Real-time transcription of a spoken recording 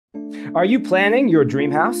Are you planning your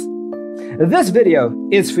dream house? This video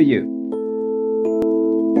is for you.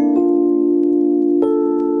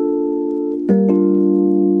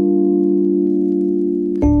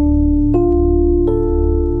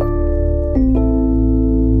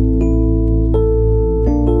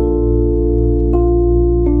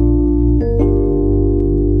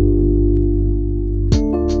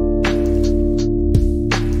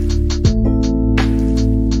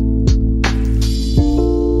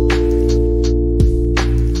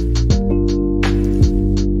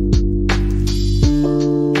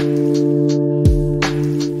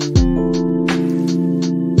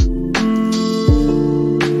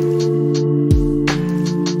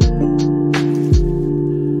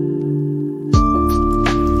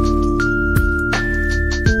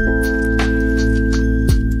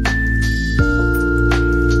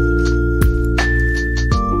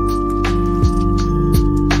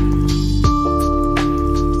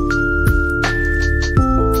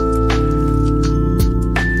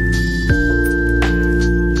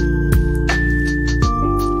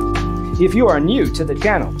 If you are new to the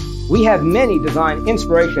channel, we have many design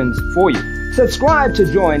inspirations for you. Subscribe to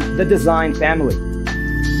join the design family.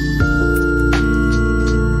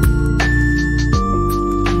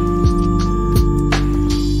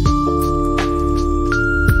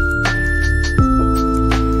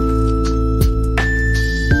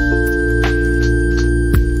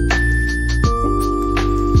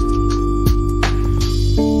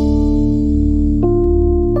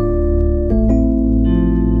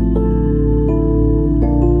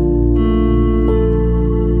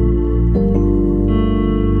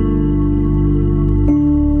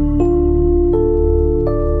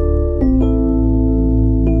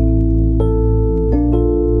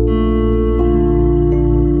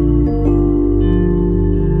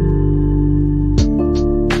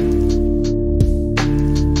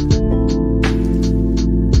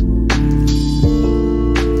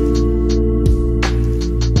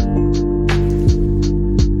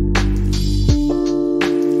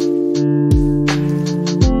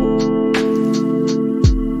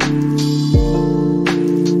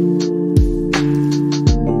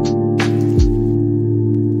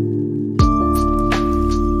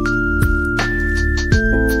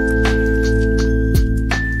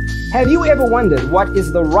 Have you ever wondered what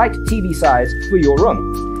is the right TV size for your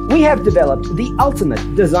room? We have developed the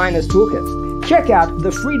ultimate designer's toolkit. Check out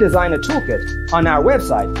the free designer toolkit on our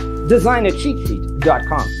website,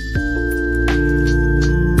 designercheatsheet.com.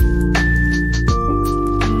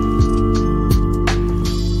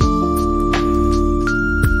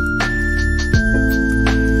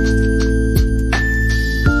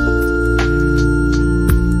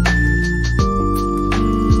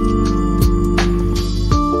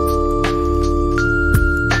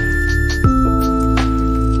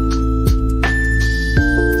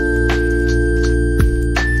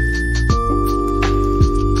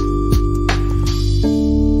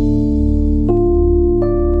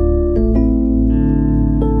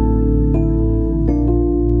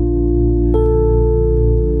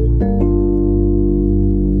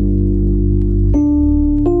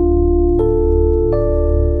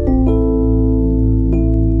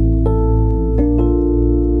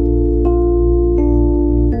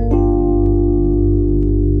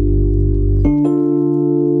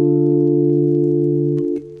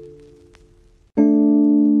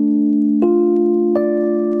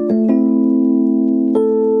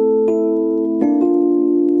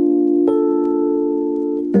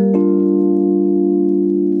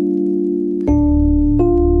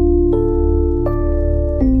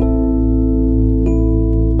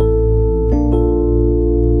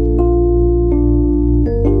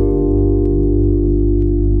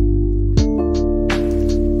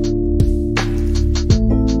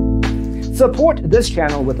 Support this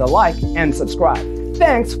channel with a like and subscribe.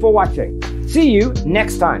 Thanks for watching. See you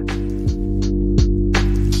next time.